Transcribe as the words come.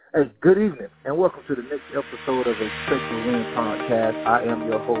Hey, good evening, and welcome to the next episode of Expect to Win podcast. I am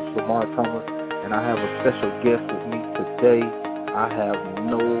your host, Lamar Thomas, and I have a special guest with me today. I have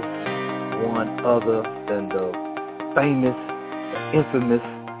no one other than the famous, the infamous,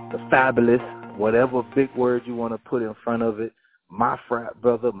 the fabulous, whatever big word you want to put in front of it, my frat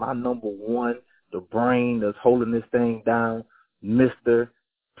brother, my number one, the brain that's holding this thing down, Mr.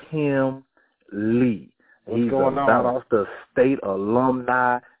 Tim Lee. What's He's going a on? Valdosta State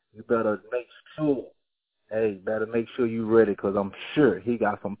alumni. You better make sure you're ready, because I'm sure he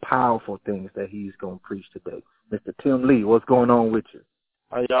got some powerful things that he's going to preach today. Mr. Tim Lee, what's going on with you?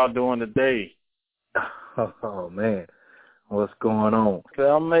 How y'all doing today? Oh, man. What's going on? So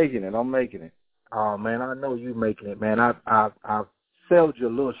I'm making it. Oh, man, I know you making it, man. I've sold you a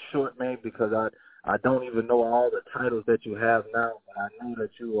little short, man, because I don't even know all the titles that you have now, but I know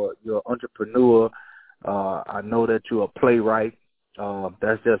that you're an entrepreneur. I know that you're a playwright.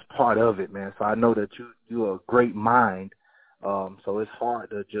 That's just part of it, man. So I know that you're a great mind. So it's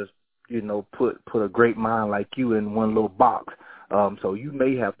hard to just, put a great mind like you in one little box. So you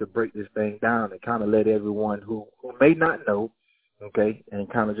may have to break this thing down and kind of let everyone who may not know, okay, and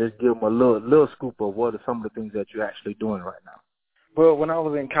kind of just give them a little scoop of what are some of the things that you're actually doing right now. Well, when I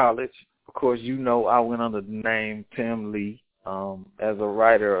was in college, of course, I went under the name Tim Lee as a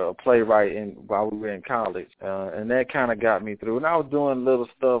writer, a playwright, while we were in college, and that kind of got me through. And I was doing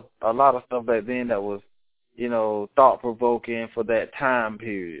a lot of stuff back then that was, thought-provoking for that time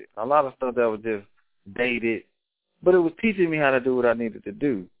period. A lot of stuff that was just dated, but it was teaching me how to do what I needed to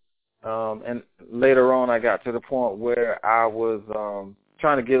do. And later on, I got to the point where I was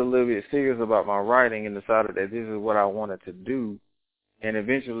trying to get a little bit serious about my writing and decided that this is what I wanted to do. And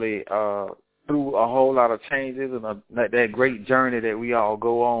eventually, through a whole lot of changes and that great journey that we all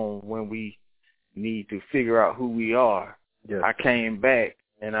go on when we need to figure out who we are, yes, I came back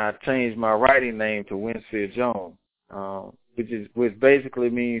and I changed my writing name to Winfield Jones, which basically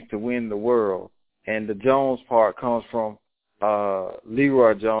means to win the world. And the Jones part comes from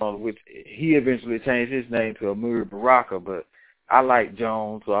Leroy Jones, which he eventually changed his name to Amiri Baraka, but I like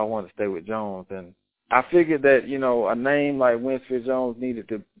Jones, so I wanted to stay with Jones. And I figured that, a name like Winfield Jones needed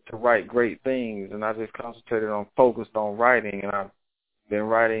to write great things, and I just focused on writing, and I've been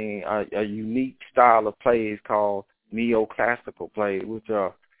writing a unique style of plays called neoclassical plays, which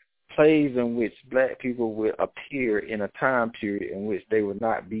are plays in which black people would appear in a time period in which they would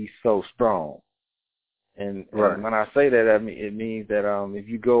not be so strong. And, right, and when I say that, it means that if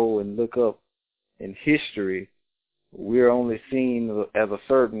you go and look up in history, we're only seen as a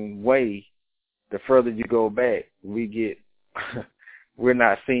certain way. The further you go back, we're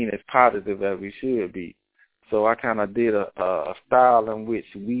not seen as positive as we should be. So I kind of did a style in which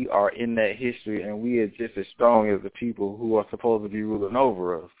we are in that history and we are just as strong as the people who are supposed to be ruling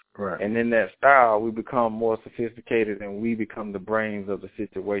over us. Right. And in that style, we become more sophisticated and we become the brains of the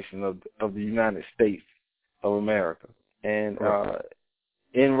situation of the United States of America. And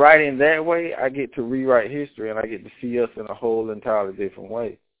in writing that way, I get to rewrite history and I get to see us in a whole entirely different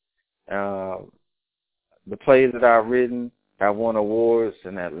way. The plays that I've written, I won awards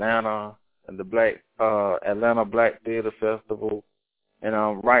in Atlanta and the Atlanta Black Theater Festival.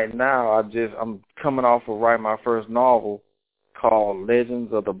 And right now, I'm coming off of writing my first novel called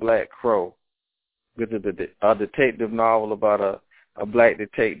Legends of the Black Crow, which is a detective novel about a black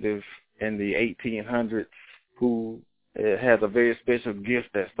detective in the 1800s who has a very special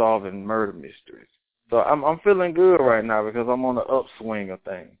gift at solving murder mysteries. So I'm feeling good right now because I'm on the upswing of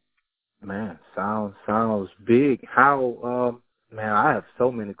things. Man, sounds big. How, man, I have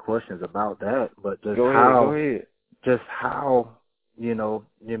so many questions about that, but just go ahead. Just how,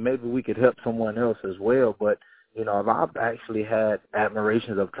 maybe we could help someone else as well, but, I've actually had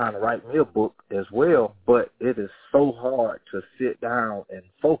admirations of trying to write me a book as well, but it is so hard to sit down and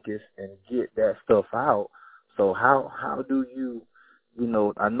focus and get that stuff out. So how do you,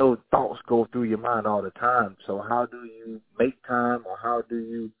 I know thoughts go through your mind all the time, so how do you make time, or how do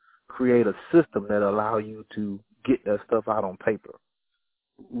you create a system that allow you to get that stuff out on paper?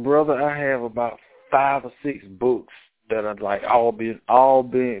 Brother, I have about 5 or 6 books that are like all being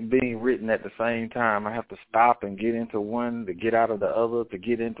written at the same time. I have to stop and get into one to get out of the other, to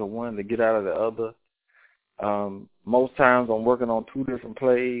get into one to get out of the other. Most times I'm working on 2 different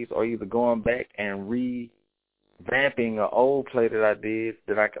plays, or either going back and revamping an old play that I did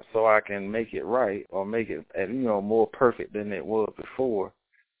so I can make it right, or make it more perfect than it was before.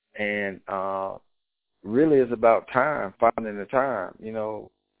 And really it's about time, finding the time,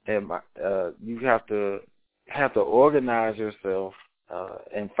 and you have to organize yourself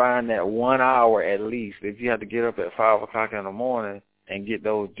and find that 1 hour at least. If you have to get up at 5 o'clock in the morning and get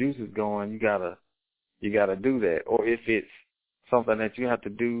those juices going, you gotta do that. Or if it's something that you have to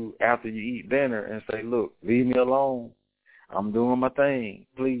do after you eat dinner and say, look, leave me alone. I'm doing my thing,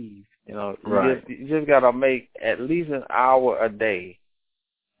 please. You just gotta make at least an hour a day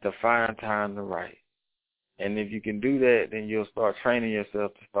to find time to write. And if you can do that, then you'll start training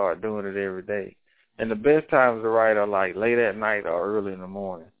yourself to start doing it every day. And the best times to write are like late at night or early in the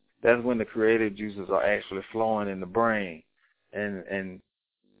morning. That's when the creative juices are actually flowing in the brain, and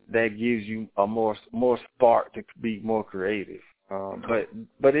that gives you a more spark to be more creative.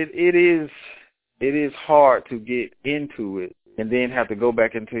 But it is hard to get into it and then have to go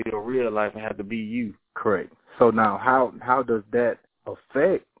back into your real life and have to be you. Correct. So now, how does that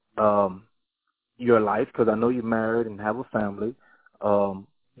affect your life? Because I know you're married and have a family.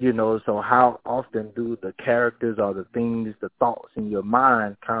 So how often do the characters or the things, the thoughts in your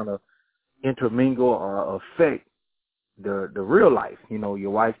mind kind of intermingle or affect the real life, your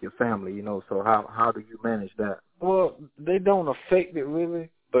wife, your family, so how do you manage that? Well, they don't affect it really,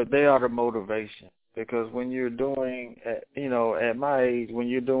 but they are the motivation. Because when you're doing, at my age, when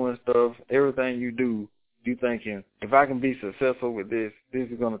you're doing stuff, everything you do, you're thinking, if I can be successful with this, this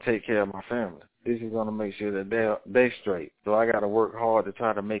is going to take care of my family. This is going to make sure that they're straight. So I got to work hard to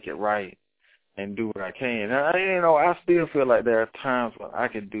try to make it right and do what I can. Now, I still feel like there are times when I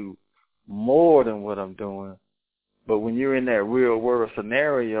can do more than what I'm doing. But when you're in that real world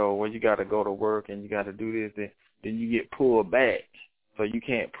scenario where you got to go to work and you got to do this, then you get pulled back. So you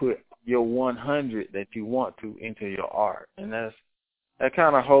can't put your 100 that you want to into your art. And that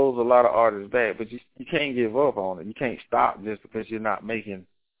kind of holds a lot of artists back. But you can't give up on it. You can't stop just because you're not making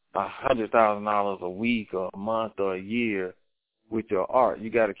 $100,000 a week or a month or a year with your art. You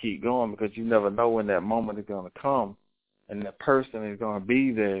got to keep going because you never know when that moment is going to come and that person is going to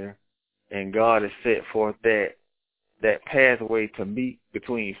be there, and God has set forth that pathway to meet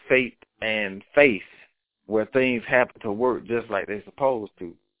between faith and faith where things happen to work just like they're supposed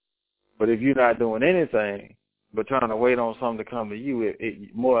to. But if you're not doing anything but trying to wait on something to come to you,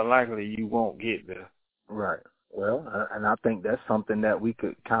 it more than likely you won't get there. Right. Well, and I think that's something that we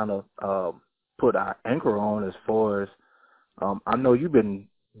could kind of put our anchor on as far as, I know you've been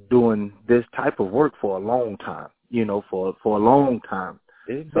doing this type of work for a long time, for a long time.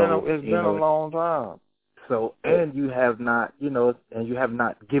 It's been a long time. So, and you have not, and you have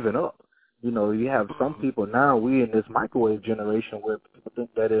not given up. You have some people now, we in this microwave generation where people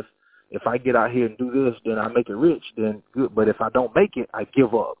think that if I get out here and do this, then I make it rich, then good. But if I don't make it, I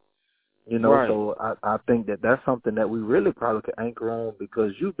give up. Right. So I think that that's something that we really probably could anchor on,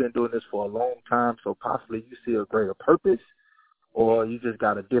 because you've been doing this for a long time, so possibly you see a greater purpose, or you just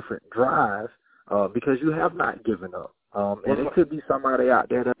got a different drive, because you have not given up. And it could be somebody out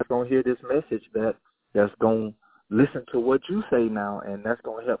there that's going to hear this message that's going to listen to what you say now, and that's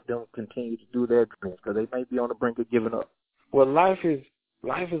going to help them continue to do their dreams, because they may be on the brink of giving up. Well, life is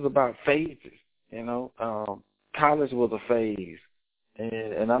about phases, College was a phase,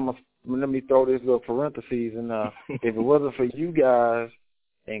 and let me throw this little parentheses in. If it wasn't for you guys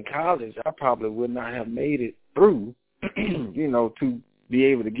in college, I probably would not have made it through, to be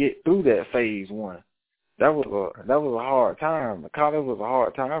able to get through that phase one. That was a hard time. College was a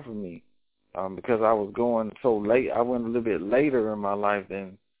hard time for me, because I was going so late. I went a little bit later in my life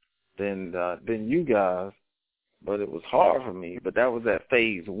than you guys, but it was hard for me. But that was that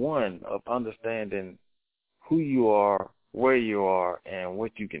phase one of understanding who you are, where you are, and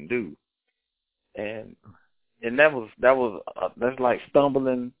what you can do. And that's like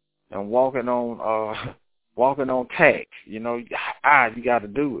stumbling and walking on tacks. You got to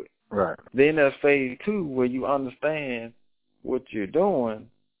do it. Right. Then there's phase two where you understand what you're doing,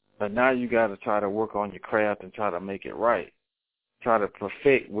 but now you got to try to work on your craft and try to make it right. Try to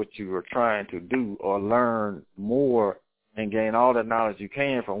perfect what you were trying to do, or learn more and gain all the knowledge you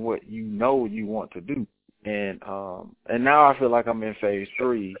can from what you know you want to do. And now I feel like I'm in phase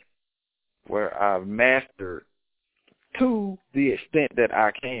three, where I've mastered to the extent that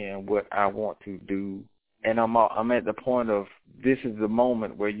I can what I want to do. And I'm at the point of, this is the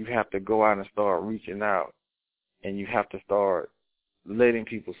moment where you have to go out and start reaching out, and you have to start letting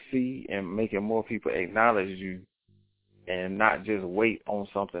people see and making more people acknowledge you, and not just wait on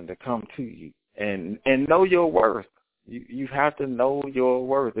something to come to you. And know your worth. You have to know your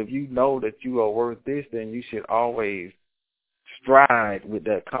worth. If you know that you are worth this, then you should always stride with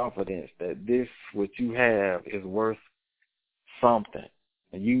that confidence that this, what you have, is worth something.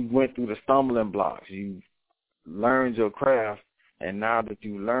 And you went through the stumbling blocks. You learned your craft, and now that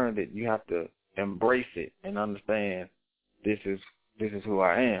you learned it, you have to embrace it and understand this is who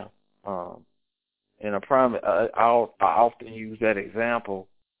I am. And I often use that example.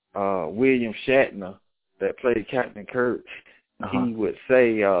 William Shatner, that played Captain Kirk, he would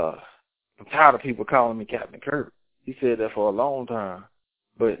say, "I'm tired of people calling me Captain Kirk." He said that for a long time,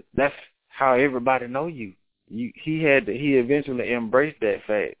 but that's how everybody know you. He eventually embraced that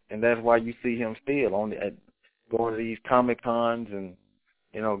fact, and that's why you see him still going to these Comic Cons and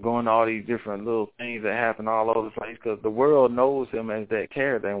going to all these different little things that happen all over the place, because the world knows him as that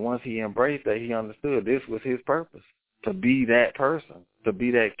character. And once he embraced that, he understood this was his purpose, to be that person, to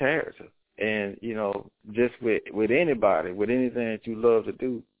be that character. And, just with anybody, with anything that you love to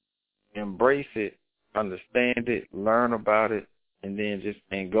do, embrace it, understand it, learn about it, and then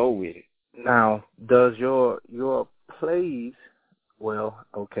and go with it. Now, does your plays, well,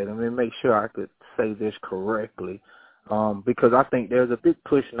 okay, let me make sure I could say this correctly, because I think there's a big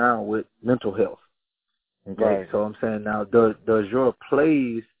push now with mental health. Okay, right. So I'm saying now, does your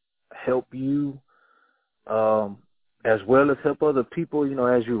plays help you as well as help other people,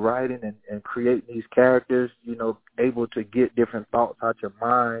 as you're writing and creating these characters, able to get different thoughts out your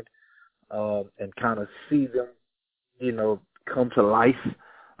mind and kind of see them, come to life?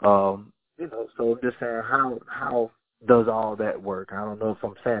 So I'm just saying, how does all that work? I don't know if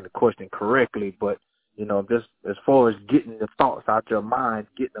I'm saying the question correctly, but, just as far as getting the thoughts out your mind,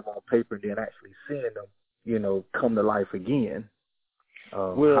 getting them on paper, and then actually seeing them, come to life again.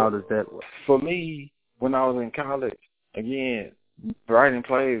 How does that work? For me, when I was in college, again, writing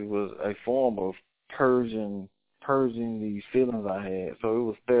plays was a form of purging these feelings I had. So it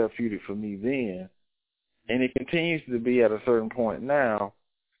was therapeutic for me then. And it continues to be at a certain point now,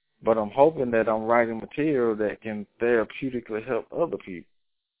 but I'm hoping that I'm writing material that can therapeutically help other people.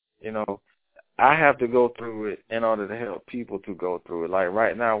 I have to go through it in order to help people to go through it. Like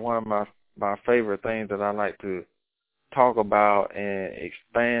right now, one of my favorite things that I like to talk about and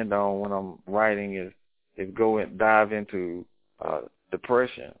expand on when I'm writing is go and dive into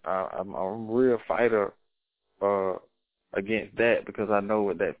depression. I'm a real fighter against that, because I know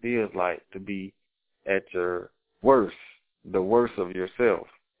what that feels like to be at your worst, the worst of yourself.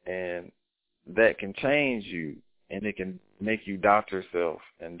 And that can change you, and it can make you doubt yourself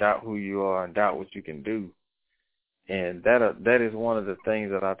and doubt who you are and doubt what you can do. And that is one of the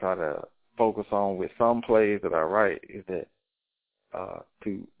things that I try to focus on with some plays that I write, is that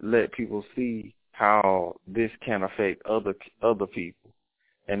to let people see how this can affect other people.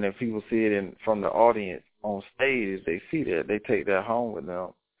 And if people see it from the audience on stage, they see that, they take that home with them.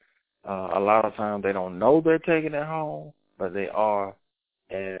 A lot of times they don't know they're taking it home, but they are,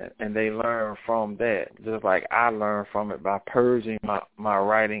 and they learn from that, just like I learned from it by purging my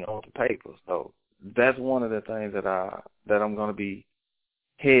writing onto paper. So that's one of the things that I'm going to be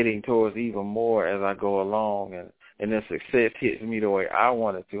heading towards even more as I go along, and then success hits me the way I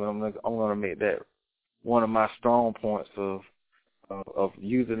want it to. And I'm going to make that one of my strong points of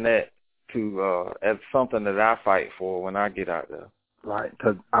using that to as something that I fight for when I get out there. Right,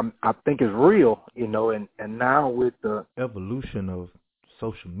 because I think it's real, and now with the evolution of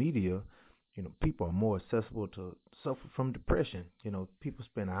social media, people are more accessible to suffer from depression. People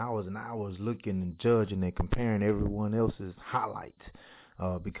spend hours and hours looking and judging and comparing everyone else's highlights.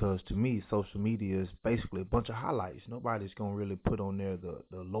 Because to me, social media is basically a bunch of highlights. Nobody's going to really put on there the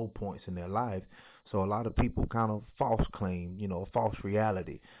low points in their life. So a lot of people kind of false claim, false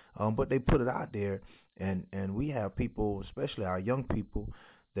reality. But they put it out there, and we have people, especially our young people,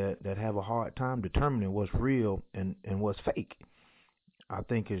 that have a hard time determining what's real and what's fake. I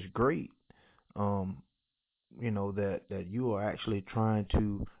think it's great, that you are actually trying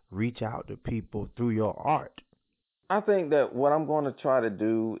to reach out to people through your art. I think that what I'm going to try to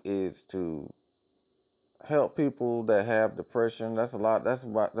do is to help people that have depression. That's going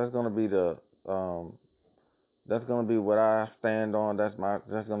to be that's going to be what I stand on. That's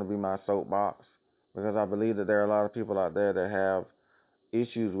going to be my soapbox, because I believe that there are a lot of people out there that have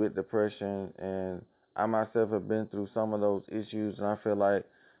issues with depression, and I myself have been through some of those issues, and I feel like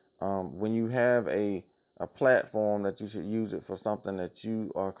when you have a platform, that you should use it for something that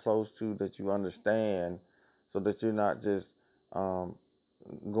you are close to, that you understand, so that you're not just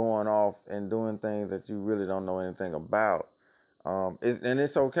going off and doing things that you really don't know anything about. And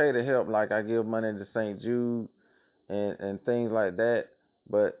it's okay to help. Like, I give money to St. Jude and things like that.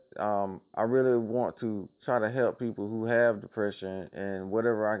 But I really want to try to help people who have depression, and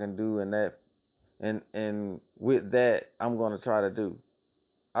whatever I can do in that, and with that, I'm going to try to do.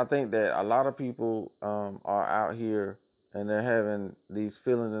 I think that a lot of people are out here and they're having these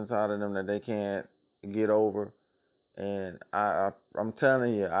feelings inside of them that they can't get over. And I'm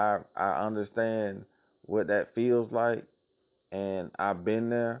telling you, I understand what that feels like, and I've been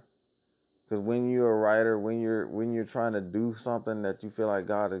there. Because when you're a writer, when you're trying to do something that you feel like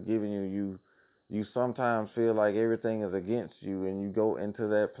God has given you, you sometimes feel like everything is against you, and you go into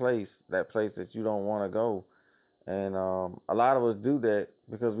that place that you don't want to go. And a lot of us do that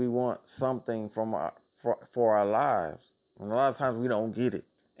because we want something for our lives, and a lot of times we don't get it,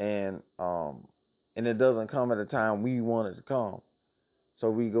 and it doesn't come at the time we want it to come. So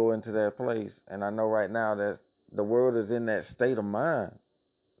we go into that place, and I know right now that the world is in that state of mind.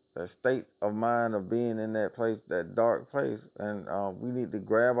 The state of mind of being in that place, that dark place, and we need to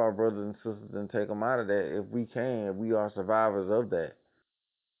grab our brothers and sisters and take them out of that if we can. If we are survivors of that.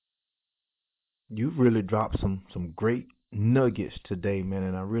 You've really dropped some great nuggets today, man,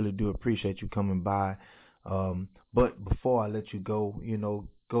 and I really do appreciate you coming by. But before I let you go,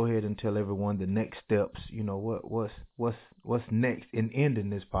 go ahead and tell everyone the next steps. What's next in ending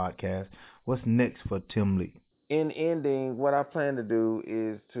this podcast? What's next for Tim Lee? In ending, what I plan to do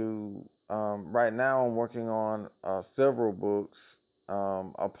is to, right now I'm working on several books,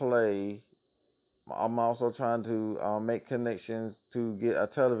 a play. I'm also trying to make connections to get a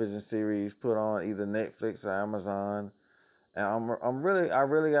television series put on either Netflix or Amazon. And I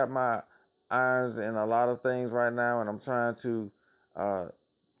really got my irons in a lot of things right now, and I'm trying to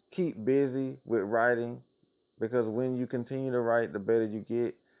keep busy with writing, because when you continue to write, the better you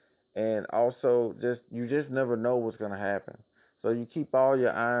get. And also, you just never know what's gonna happen. So you keep all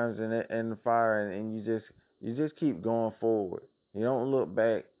your irons in the fire, and you just keep going forward. You don't look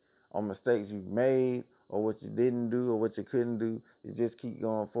back on mistakes you've made or what you didn't do or what you couldn't do. You just keep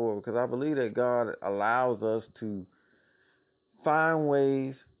going forward, because I believe that God allows us to find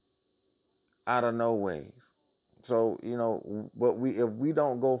ways out of no ways. So but if we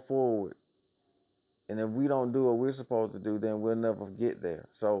don't go forward, and if we don't do what we're supposed to do, then we'll never get there.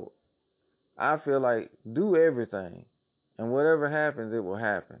 So I feel like do everything, and whatever happens, it will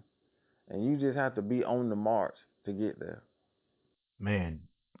happen. And you just have to be on the march to get there. Man,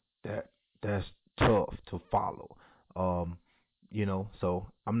 that's tough to follow. So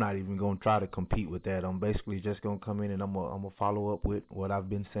I'm not even going to try to compete with that. I'm basically just going to come in and I'm going to follow up with what I've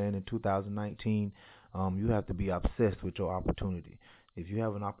been saying in 2019. You have to be obsessed with your opportunity. If you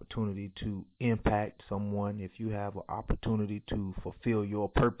have an opportunity to impact someone, if you have an opportunity to fulfill your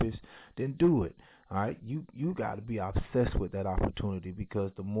purpose, then do it. All right, you got to be obsessed with that opportunity,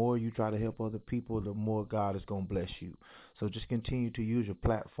 because the more you try to help other people, the more God is going to bless you. So just continue to use your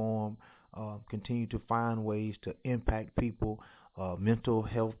platform, continue to find ways to impact people. Mental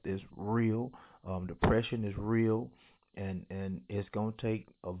health is real, depression is real, and it's going to take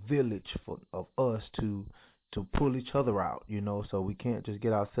a village of us to pull each other out, so we can't just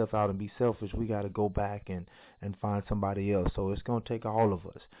get ourselves out and be selfish. We got to go back and find somebody else. So it's going to take all of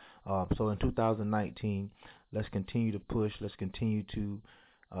us. So in 2019, let's continue to push. Let's continue to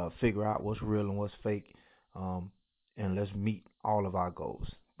figure out what's real and what's fake, and let's meet all of our goals.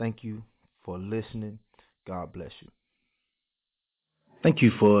 Thank you for listening. God bless you. Thank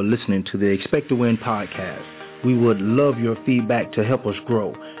you for listening to the Expect to Win podcast. We would love your feedback to help us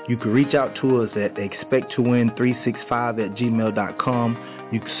grow. You can reach out to us at expecttowin365@gmail.com.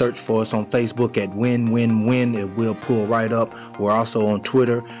 You can search for us on Facebook at WinWinWin. It will pull right up. We're also on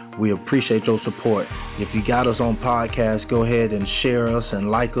Twitter. We appreciate your support. If you got us on podcast, go ahead and share us and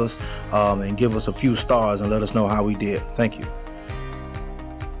like us, and give us a few stars and let us know how we did. Thank you.